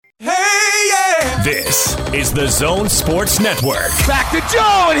This is the Zone Sports Network. Back to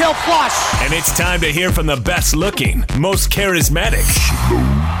Joe, and he'll flush. And it's time to hear from the best-looking, most charismatic,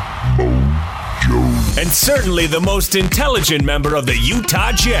 and certainly the most intelligent member of the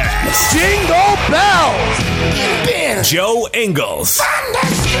Utah Jazz. Jingle bells! Joe Ingles.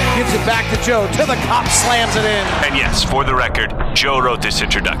 Gives it back to Joe. To the cup, slams it in. And yes, for the record, Joe wrote this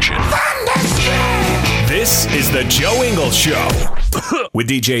introduction. This is the Joe Ingles Show with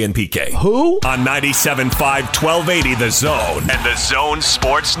DJ and PK. Who? On 97.5, 1280 The Zone and the Zone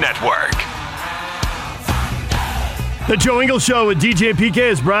Sports Network. The Joe Ingles Show with DJ and PK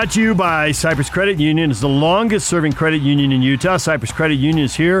is brought to you by Cypress Credit Union. It's the longest-serving credit union in Utah. Cypress Credit Union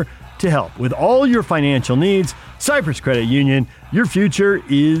is here to help with all your financial needs. Cypress Credit Union, your future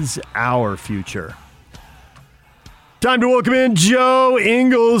is our future. Time to welcome in Joe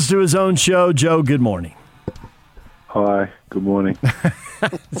Ingles to his own show. Joe, good morning. Hi, good morning.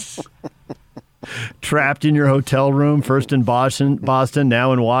 Trapped in your hotel room, first in Boston,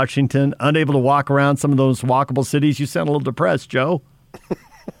 now in Washington, unable to walk around some of those walkable cities. You sound a little depressed, Joe.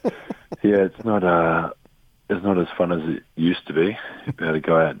 Yeah, it's not as fun as it used to be. We had to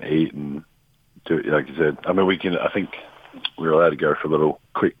go out and eat and do it, like you said. I mean, I think we were allowed to go for a little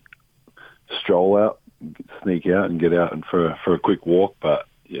quick stroll out, sneak out and get out and for a quick walk, but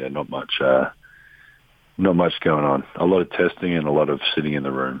yeah, not much going on. A lot of testing and a lot of sitting in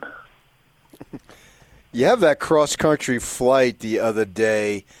the room. You have that cross-country flight the other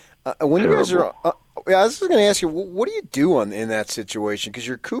day. When you guys are, I was going to ask you, what do you do in that situation? Because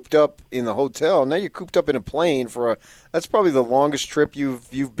you're cooped up in the hotel. Now you're cooped up in a plane that's probably the longest trip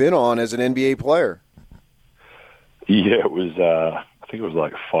you've been on as an NBA player. Yeah, it was. I think it was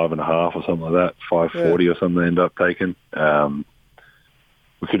like 5.5 or something like that, 5:40 or something. They ended up taking.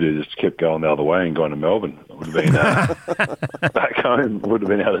 We could have just kept going the other way and gone to Melbourne. It would have been back home. Would have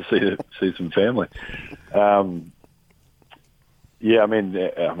been able to see some family. Yeah, I mean,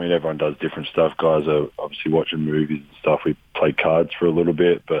 everyone does different stuff. Guys are obviously watching movies and stuff. We played cards for a little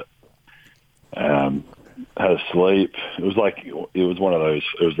bit, but had a sleep. It was one of those.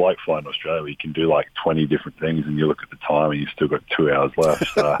 It was like flying to Australia, where you can do like 20 different things, and you look at the time, and you've still got 2 hours left.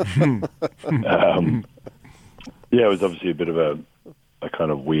 So, yeah, it was obviously a bit of a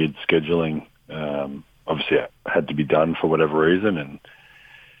kind of weird scheduling. Obviously, it had to be done for whatever reason, and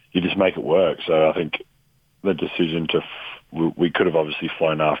you just make it work. So I think the decision we could have obviously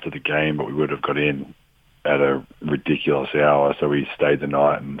flown after the game, but we would have got in at a ridiculous hour. So we stayed the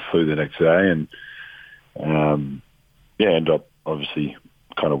night and flew the next day, and ended up obviously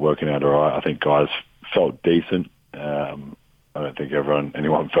kind of working out all right. I think guys felt decent. I don't think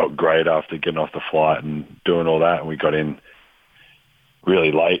anyone felt great after getting off the flight and doing all that, and we got in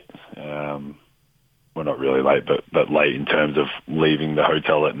really late. Well, not really late, but late in terms of leaving the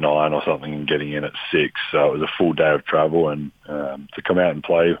hotel at 9 or something and getting in at 6. So it was a full day of travel, and to come out and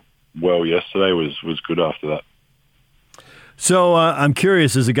play well yesterday was good after that. So I'm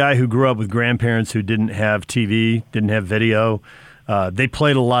curious, as a guy who grew up with grandparents who didn't have TV, didn't have video, they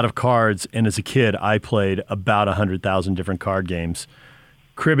played a lot of cards, and as a kid, I played about 100,000 different card games.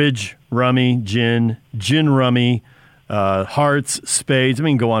 Cribbage, rummy, gin rummy, hearts, spades. I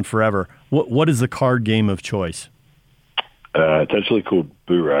mean, go on forever. What is the card game of choice? It's actually called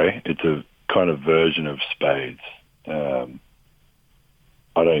Bourrée. It's a kind of version of spades. I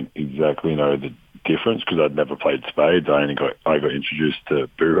don't exactly know the difference because I'd never played spades. I got introduced to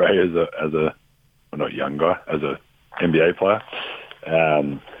Bourrée as a not young guy, as a NBA player.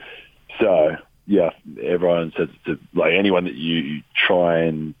 So yeah, everyone says like anyone that you try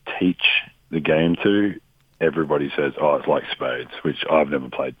and teach the game to, everybody says, "Oh, it's like spades," which I've never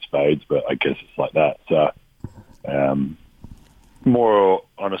played spades, but I guess it's like that. So, more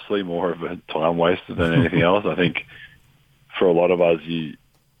of a time waster than anything else. I think for a lot of us,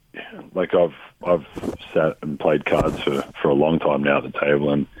 I've sat and played cards for a long time now at the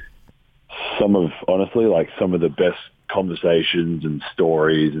table, and some of the best conversations and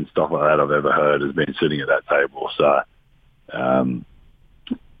stories and stuff like that I've ever heard has been sitting at that table. So,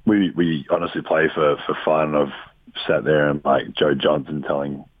 We honestly play for fun. I've sat there and like Joe Johnson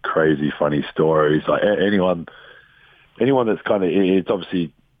telling crazy funny stories. Like anyone that's kind of, it's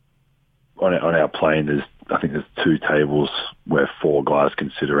obviously on our plane. I think there's 2 tables where 4 guys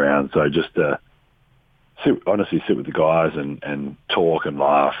can sit around. So just to sit with the guys and talk and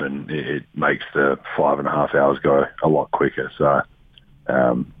laugh, and it makes the 5.5 hours go a lot quicker. So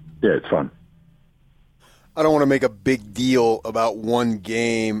yeah, it's fun. I don't want to make a big deal about one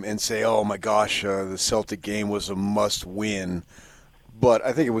game and say, oh, my gosh, the Celtic game was a must-win. But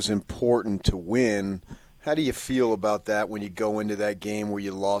I think it was important to win. How do you feel about that when you go into that game where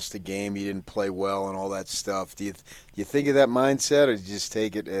you lost the game, you didn't play well, and all that stuff? Do you think of that mindset, or do you just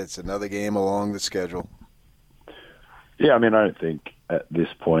take it it's another game along the schedule? Yeah, I mean, I don't think at this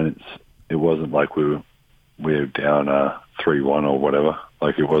point it wasn't like we were down 3-1 or whatever.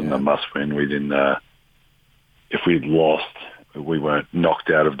 Like it wasn't a must-win. We didn't. If we'd lost, we weren't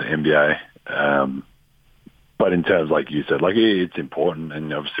knocked out of the NBA. But in terms, like you said, like it's important,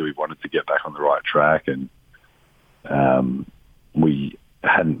 and obviously we wanted to get back on the right track, and we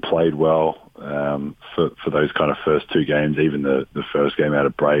hadn't played well for those kind of first two games. Even the first game out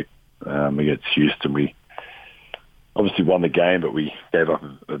of break against Houston, we obviously won the game, but we gave up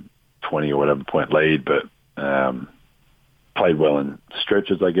a 20 or whatever point lead, but played well in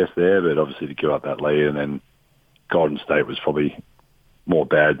stretches, I guess, there, but obviously to give up that lead, and then Golden State was probably more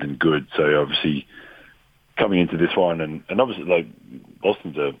bad than good, so obviously coming into this one, and obviously like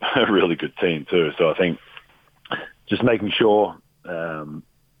Boston's a really good team too. So I think just making sure, and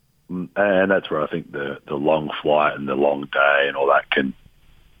that's where I think the long flight and the long day and all that can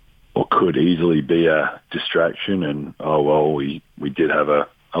or could easily be a distraction. And we did have a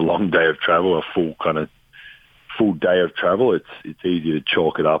long day of travel, a full day of travel. It's easy to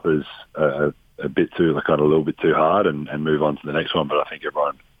chalk it up as a bit too a little bit too hard and move on to the next one. But I think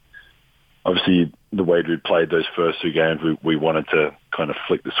everyone. Obviously, the way we played those first two games, we wanted to kind of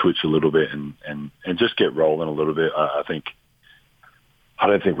flick the switch a little bit and just get rolling a little bit. I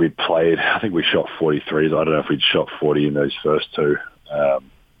don't think we'd played. I think we shot 43s. I don't know if we'd shot 40 in those first two.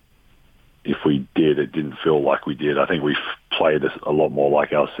 If we did, it didn't feel like we did. I think we played a lot more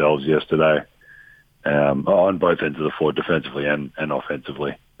like ourselves yesterday on both ends of the floor, defensively and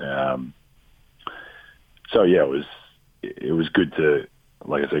offensively. So, yeah, it was good to,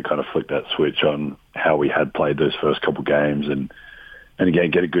 like I said, kind of flick that switch on how we had played those first couple games and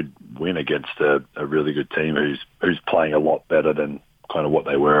again, get a good win against a really good team who's playing a lot better than kind of what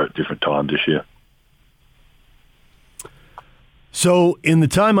they were at different times this year. So in the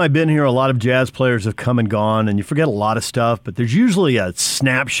time I've been here, a lot of Jazz players have come and gone, and you forget a lot of stuff, but there's usually a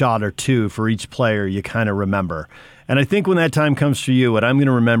snapshot or two for each player you kind of remember. And I think when that time comes for you, what I'm going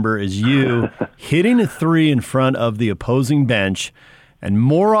to remember is you hitting a three in front of the opposing bench and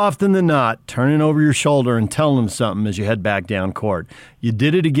more often than not, turning over your shoulder and telling them something as you head back down court. You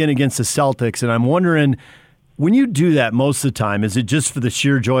did it again against the Celtics, and I'm wondering, when you do that most of the time, is it just for the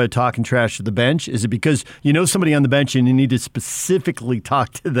sheer joy of talking trash to the bench? Is it because you know somebody on the bench and you need to specifically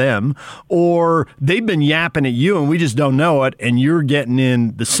talk to them? Or they've been yapping at you and we just don't know it, and you're getting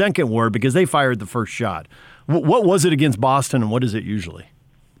in the second word because they fired the first shot? What was it against Boston, and what is it usually?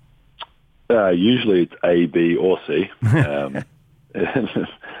 Usually it's A, B, or C. I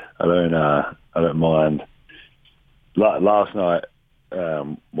don't mind. Last night,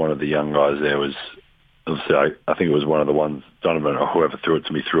 one of the young guys there was, obviously, I think it was one of the ones, Donovan or whoever threw it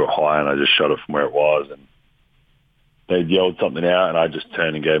to me, threw it high, and I just shot it from where it was. And they yelled something out, and I just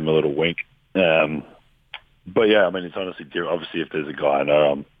turned and gave him a little wink. But yeah, I mean, it's honestly different. Obviously, if there's a guy I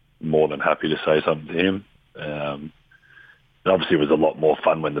know, I'm more than happy to say something to him. Obviously, it was a lot more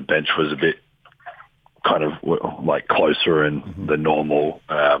fun when the bench was a bit kind of like closer and the normal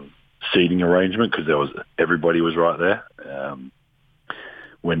seating arrangement, because everybody was right there.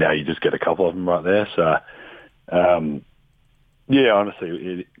 When now you just get a couple of them right there. So, yeah,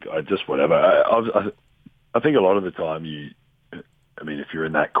 honestly, just whatever. I think a lot of the time if you're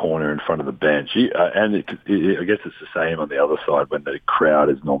in that corner in front of the bench, I guess it's the same on the other side when the crowd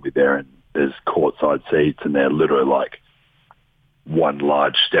is normally there and there's courtside seats and they're literally like one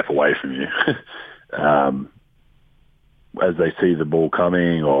large step away from you. As they see the ball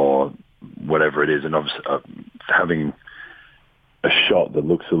coming or whatever it is, and obviously having a shot that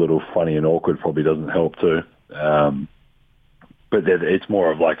looks a little funny and awkward probably doesn't help too. But it's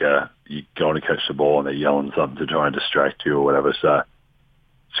more of like you go to catch the ball and they're yelling something to try and distract you or whatever. So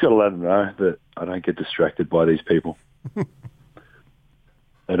just got to let them know that I don't get distracted by these people.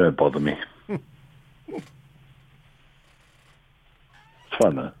 They don't bother me. It's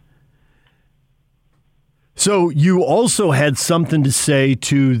fun though. So you also had something to say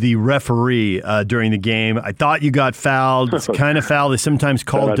to the referee during the game. I thought you got fouled. It's kind of foul. They sometimes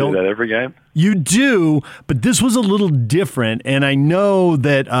call. Don't I do that every game? You do, but this was a little different. And I know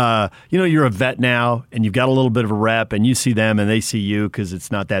that you're a vet now, and you've got a little bit of a rep, and you see them and they see you because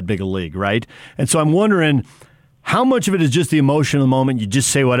it's not that big a league, right? And so I'm wondering, how much of it is just the emotion of the moment, you just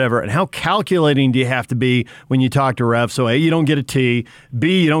say whatever, and how calculating do you have to be when you talk to refs? So A, you don't get a T,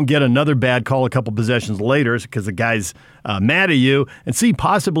 B, you don't get another bad call a couple possessions later because the guy's mad at you, and C,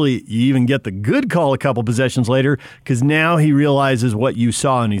 possibly you even get the good call a couple possessions later because now he realizes what you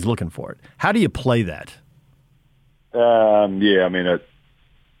saw and he's looking for it. How do you play that? Yeah, I mean,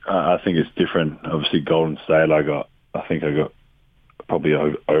 I think it's different. Obviously, Golden State, I think I got probably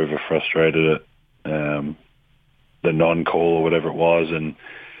over frustrated at the non-call or whatever it was, and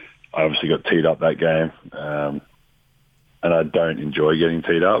I obviously got teed up that game. And I don't enjoy getting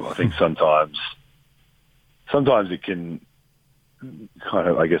teed up. I think sometimes it can kind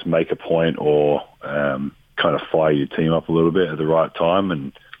of, I guess, make a point or kind of fire your team up a little bit at the right time.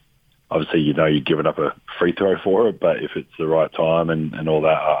 And obviously, you're giving up a free throw for it, but if it's the right time and all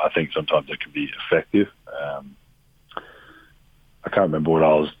that, I think sometimes it can be effective. I can't remember what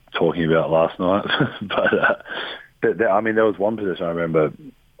I was talking about last night, but there was one position I remember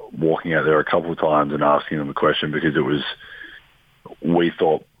walking out there a couple of times and asking them a question because we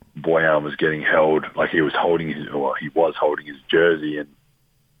thought Bojan was getting held, like he was holding his jersey, and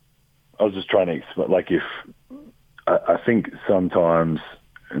I was just trying to explain, I think sometimes,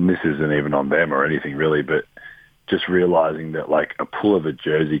 and this isn't even on them or anything really, but just realizing that like a pull of a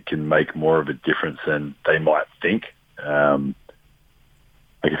jersey can make more of a difference than they might think.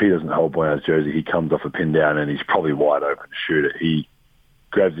 Like if he doesn't hold Bojan's jersey, he comes off a pin down and he's probably wide open to shoot it. He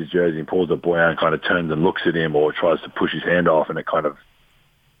grabs his jersey and pulls up Bojan, kind of turns and looks at him or tries to push his hand off, and it kind of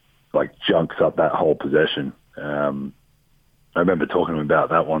like junks up that whole possession. I remember talking to him about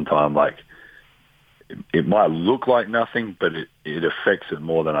that one time, like it might look like nothing, but it affects it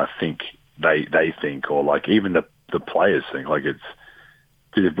more than I think they think, or like even the players think. Like it's,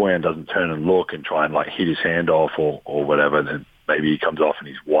 if Bojan doesn't turn and look and try and like hit his hand off or whatever, then maybe he comes off and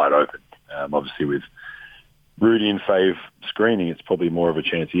he's wide open. Obviously with Rudy and Fave screening, it's probably more of a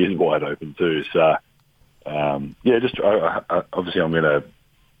chance he is wide open too. So, obviously I'm going to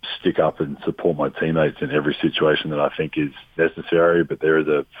stick up and support my teammates in every situation that I think is necessary, but there is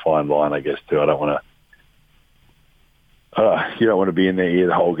a fine line, I guess, too. I don't want to, you don't want to be in their ear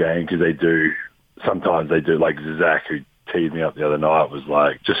the whole game because sometimes they do, like Zach, who teed me up the other night, was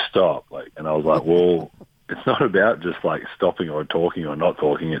like, just stop. And I was like, well, it's not about just like stopping or talking or not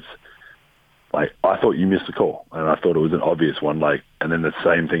talking. It's like, I thought you missed the call and I thought it was an obvious one. And then the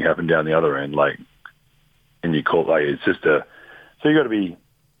same thing happened down the other end. And you call, it's just so you got to be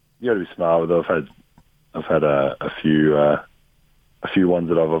smart with it. I've had a few ones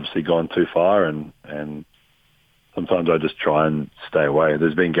that I've obviously gone too far, and sometimes I just try and stay away.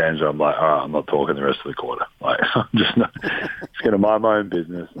 There's been games where I'm like, all right, I'm not talking the rest of the quarter. I'm just going to mind my own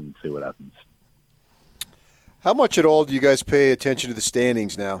business and see what happens. How much at all do you guys pay attention to the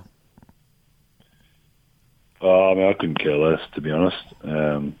standings now? I mean, I couldn't care less, to be honest.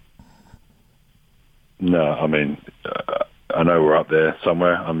 No, I mean, I know we're up there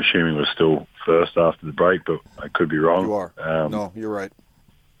somewhere. I'm assuming we're still first after the break, but I could be wrong. You are. No, you're right.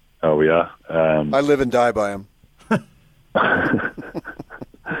 Oh, we are? I live and die by them.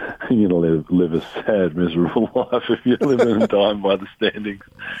 You're going to live a sad, miserable life if you're living and dying by the standings.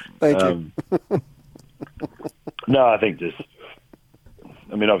 Thank you. No, I think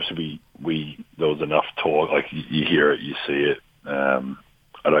obviously there was enough talk. Like you hear it, you see it.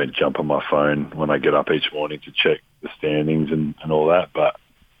 I don't jump on my phone when I get up each morning to check the standings and all that. But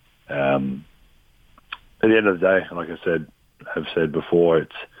at the end of the day, like I have said before,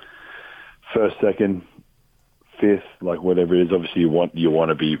 it's first, second, fifth, like whatever it is. Obviously, you want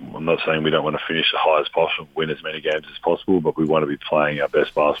to be. I'm not saying we don't want to finish the highest possible, win as many games as possible, but we want to be playing our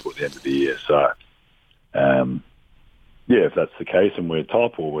best basketball at the end of the year. So, if that's the case, and we're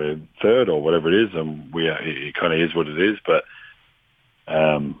top or we're third or whatever it is, and it kind of is what it is. But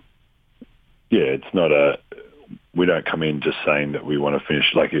it's not we don't come in just saying that we want to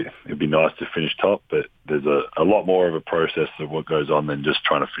finish. Like it'd be nice to finish top, but there's a lot more of a process of what goes on than just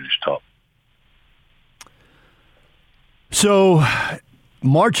trying to finish top. So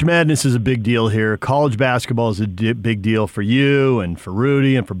March Madness is a big deal here. College basketball is a big deal for you and for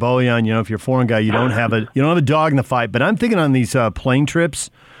Rudy and for Bojan. If you're a foreign guy, you don't have a dog in the fight. But I'm thinking on these plane trips,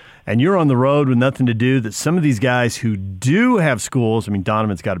 and you're on the road with nothing to do, that some of these guys who do have schools, I mean,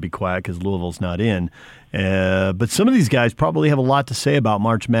 Donovan's got to be quiet because Louisville's not in, but some of these guys probably have a lot to say about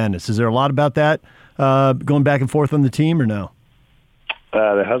March Madness. Is there a lot about that going back and forth on the team or no?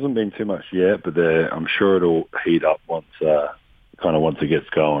 There hasn't been too much yet, but I'm sure it'll heat up once it gets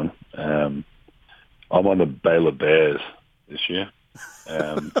going. I'm on the Baylor Bears this year.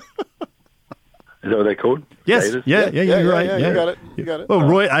 Is that what they're called? Yes. Gators? Yeah, you're right. Yeah. You got it. Well,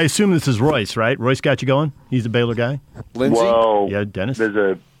 Roy, I assume this is Royce, right? Royce got you going? He's a Baylor guy? Lindsay? Well, yeah, Dennis? There's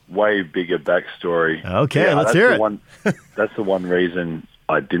a way bigger backstory. Okay, let's hear it. That's the one reason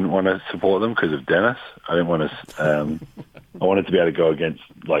I didn't want to support them, because of Dennis. I didn't want to. I wanted to be able to go against,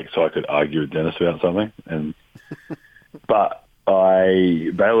 so I could argue with Dennis about something. But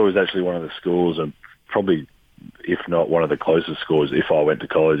Baylor was actually one of the schools, and probably if not one of the closest schools, if I went to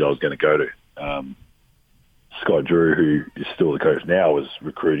college, I was going to go to. Scott Drew, who is still the coach now, was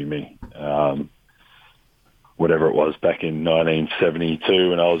recruiting me. Whatever it was back in 1972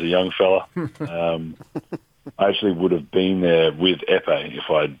 when I was a young fella. I actually would have been there with Epe if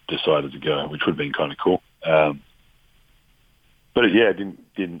I decided to go, which would have been kind of cool. But yeah,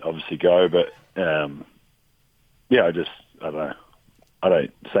 didn't obviously go. But yeah, I don't know. I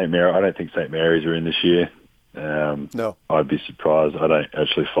don't think St. Mary's are in this year. No, I'd be surprised. I don't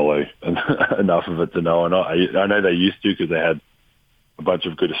actually follow enough of it to know or not. I know they used to because they had a bunch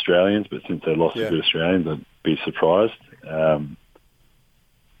of good Australians, but since they lost the good Australians, I'd be surprised. So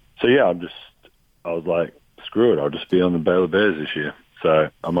yeah, I was like, screw it, I'll just be on the Baylor Bears this year. So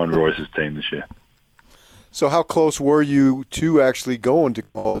I'm on Royce's team this year. So how close were you to actually going to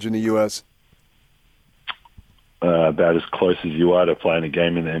college in the U.S.? About as close as you are to playing a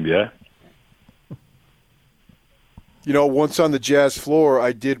game in the NBA. You know, once on the Jazz floor,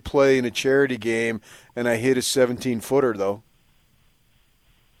 I did play in a charity game, and I hit a 17-footer, though.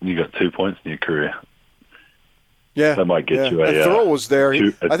 You got 2 points in your career. Yeah. That might get you a throw was there.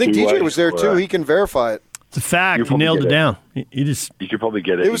 I think DJ was there, too. He can verify it. It's a fact. He nailed it down. You could probably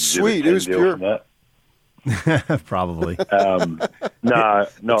get it. It was sweet. It was pure. Probably. No, not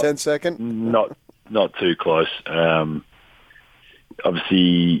 10-second? Not too close.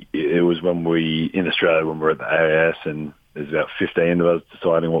 Obviously, it was in Australia when we were at the AAS, and there's about 15 of us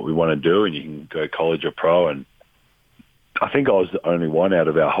deciding what we want to do, and you can go college or pro. And I think I was the only one out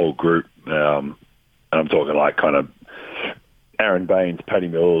of our whole group. And I'm talking like kind of Aaron Baines, Paddy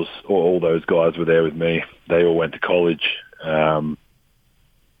Mills, all those guys were there with me. They all went to college.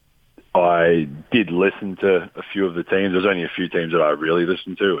 I did listen to a few of the teams. There's only a few teams that I really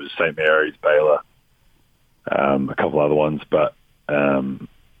listened to. It was St. Mary's, Baylor, a couple other ones. But,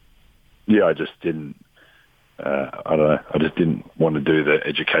 yeah, I just didn't, I don't know, I just didn't want to do the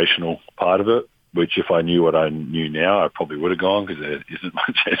educational part of it, which if I knew what I knew now, I probably would have gone because there isn't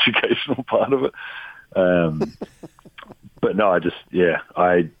much educational part of it. But no, I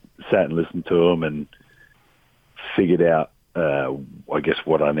sat and listened to them and figured out, I guess,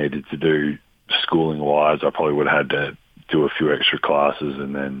 what I needed to do schooling-wise. I probably would have had to do a few extra classes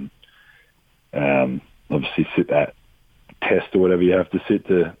and then obviously sit that test or whatever you have to sit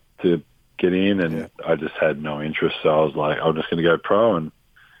to get in. And I just had no interest, so I was like, I'm just going to go pro, and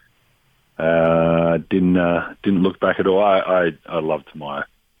didn't look back at all. I loved my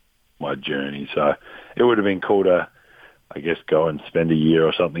journey, so it would have been cool to, I guess, go and spend a year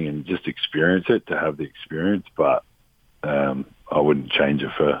or something and just experience it, to have the experience, but I wouldn't change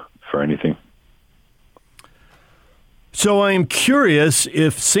it for anything. So I am curious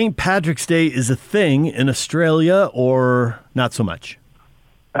if St. Patrick's Day is a thing in Australia or not so much.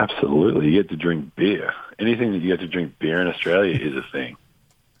 Absolutely. You get to drink beer. Anything that you get to drink beer in Australia is a thing.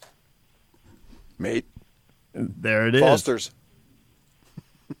 Mate. There it is. Foster's.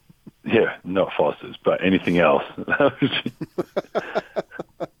 Yeah, not Foster's, but anything else.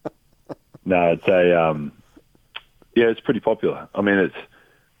 No, it's pretty popular. I mean,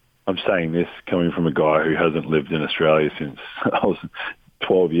 I'm saying this coming from a guy who hasn't lived in Australia since I was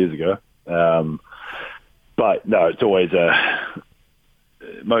 12 years ago. But no, it's always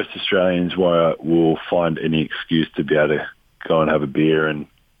most Australians will find any excuse to be able to go and have a beer and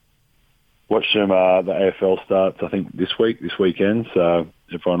watch them. The AFL starts, I think, this weekend. So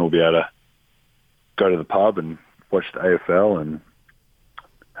everyone will be able to go to the pub and watch the AFL and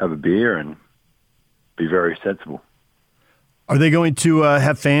have a beer and be very sensible. Are they going to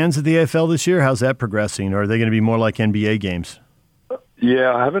have fans at the AFL this year? How's that progressing? Or are they going to be more like NBA games?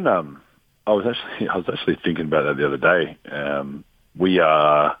 Yeah, I haven't. I was actually thinking about that the other day. We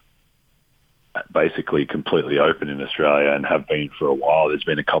are basically completely open in Australia and have been for a while. There's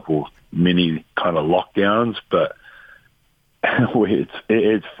been a couple mini kind of lockdowns, but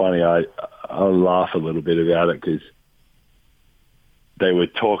it's funny. I laugh a little bit about it because they were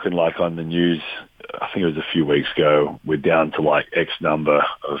talking like on the news. I think it was a few weeks ago. We're down to like X number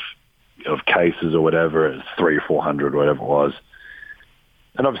of cases or whatever. It's 300 or 400, whatever it was.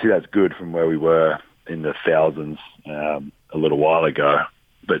 And obviously that's good from where we were in the thousands a little while ago.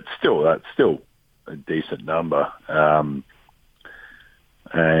 But still, that's still a decent number. And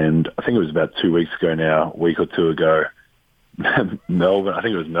I think it was about 2 weeks ago now, a week or two ago,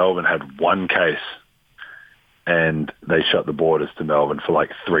 Melbourne had one case, and they shut the borders to Melbourne for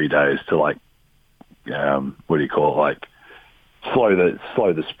like 3 days to like, what do you call it? Like slow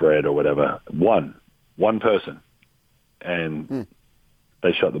the spread or whatever. One person, and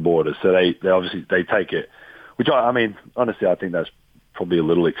they shut the borders. So they obviously take it, which I mean, honestly, I think that's probably a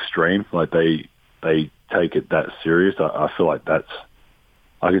little extreme. Like they they take it that serious. I feel like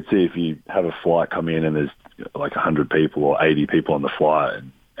I could see if you have a flight come in and there's like 100 people or 80 people on the flight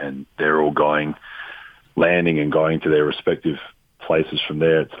and they're all landing and going to their respective places from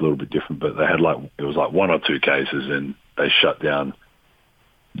there, it's a little bit different. But they had it was like 1 or 2 cases and they shut down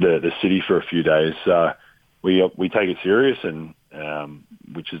the city for a few days. So we take it serious, and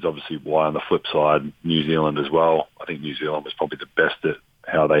which is obviously why on the flip side, New Zealand as well. I think New Zealand was probably the best at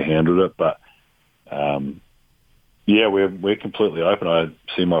how they handled it. But yeah, we're completely open. I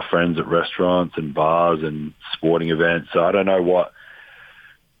see my friends at restaurants and bars and sporting events. So I don't know what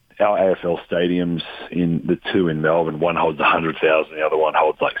our AFL stadiums, in the 2 in Melbourne, one holds 100,000, the other one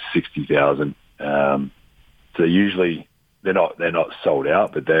holds like 60,000. So usually they're not sold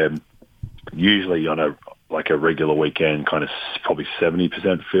out, but they're usually on a regular weekend, kind of probably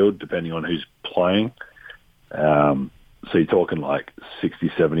 70% filled, depending on who's playing. So you're talking like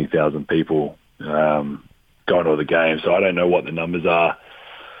 60, 70,000 people going to the game. So I don't know what the numbers are,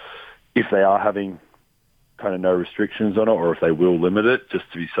 if they are having kind of no restrictions on it, or if they will limit it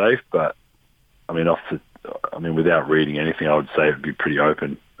just to be safe. But I mean, without reading anything, I would say it would be pretty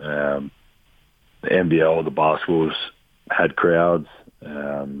open. The NBL, the basketballs had crowds.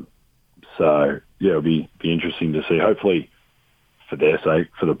 So yeah, it'll be interesting to see. Hopefully, for their sake,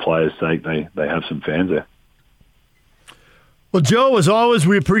 for the players' sake, they have some fans there. Well, Joe, as always,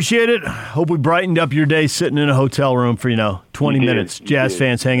 we appreciate it. Hope we brightened up your day sitting in a hotel room for 20 minutes. Jazz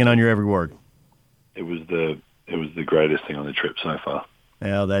fans hanging on your every word. It was the greatest thing on the trip so far.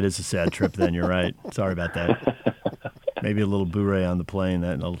 Yeah, that is a sad trip. Then you're right. Sorry about that. Maybe a little bourrée on the plane.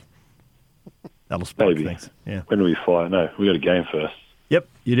 That'll spark things. Yeah. When do we fly? No, we got a game first. Yep,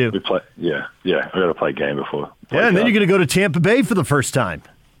 you do. We play. Yeah. I got to play a game before. Yeah, and then you're going to go to Tampa Bay for the first time.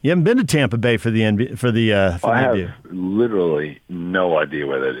 You haven't been to Tampa Bay for the I have literally no idea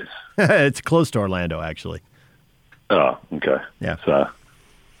where that is. It's close to Orlando, actually. Oh, okay. Yeah. So,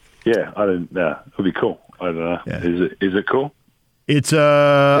 yeah, I didn't. It'll be cool. I don't know. Yeah. Is it cool? It's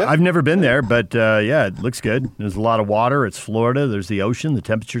I've never been there, but yeah, it looks good. There's a lot of water. It's Florida. There's the ocean. The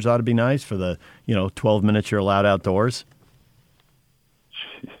temperatures ought to be nice for the 12 minutes you're allowed outdoors.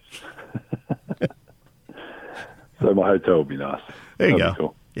 So my hotel will be nice. There you go.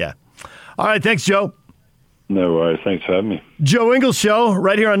 Cool. Yeah. All right. Thanks, Joe. No worries. Thanks for having me. Joe Ingles Show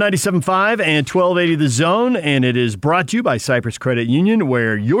right here on 97.5 and 1280 The Zone. And it is brought to you by Cyprus Credit Union,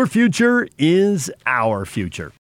 where your future is our future.